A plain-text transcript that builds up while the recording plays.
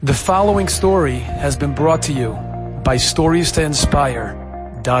The following story has been brought to you by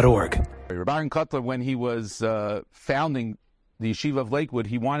StoriesToInspire.org. Aharon Kotler, when he was founding the Yeshiva of Lakewood,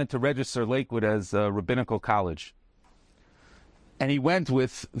 he wanted to register Lakewood as a rabbinical college. And he went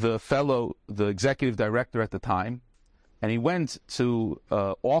with the executive director at the time, and he went to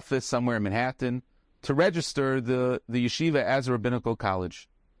an office somewhere in Manhattan to register the yeshiva as a rabbinical college.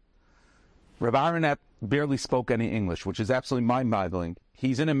 Aharon barely spoke any English, which is absolutely mind-boggling.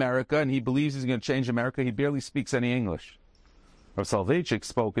 He's in America, and he believes he's going to change America. He barely speaks any English. Rav Soloveitchik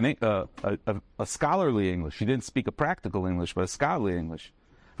spoke a scholarly English. He didn't speak a practical English, but a scholarly English.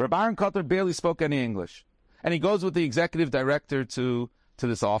 Aharon Kotler barely spoke any English. And he goes with the executive director to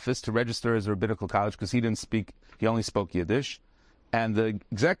this office to register as a rabbinical college because he only spoke Yiddish. And the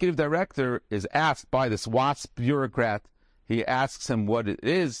executive director is asked by this WASP bureaucrat, he asks him what it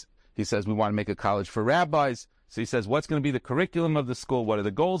is. He says, we want to make a college for rabbis. So he says, what's going to be the curriculum of the school? What are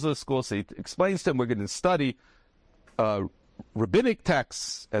the goals of the school? So he explains to him, we're going to study rabbinic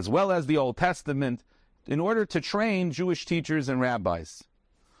texts as well as the Old Testament in order to train Jewish teachers and rabbis.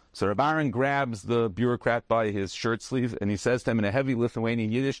 So Aharon grabs the bureaucrat by his shirt sleeve and he says to him in a heavy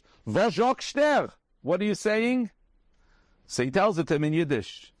Lithuanian Yiddish, what are you saying? So he tells it to him in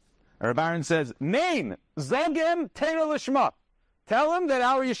Yiddish. Aharon says, Nein, zogem Torah lishma. Tell him that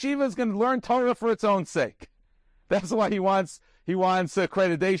our yeshiva is going to learn Torah for its own sake. That's why he wants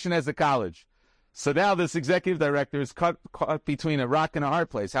accreditation as a college. So now this executive director is caught between a rock and a hard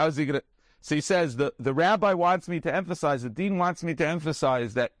place. How is he going to? So he says, the rabbi wants me to emphasize, the dean wants me to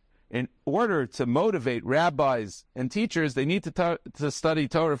emphasize that in order to motivate rabbis and teachers, they need to study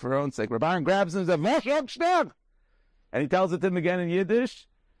Torah for their own sake. Aharon grabs him and says, and he tells it to him again in Yiddish,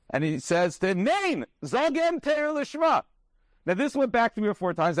 and he says to him, Nein, zogem Torah lishma. Now, this went back 3 or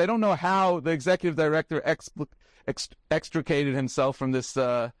 4 times. I don't know how the executive director extricated himself from this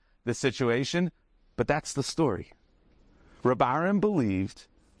situation, but that's the story. Aharon believed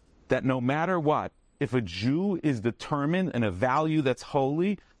that no matter what, if a Jew is determined in a value that's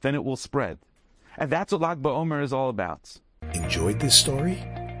holy, then it will spread. And that's what Lag BaOmer is all about. Enjoyed this story?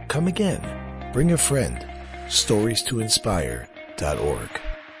 Come again. Bring a friend. StoriesToInspire.org.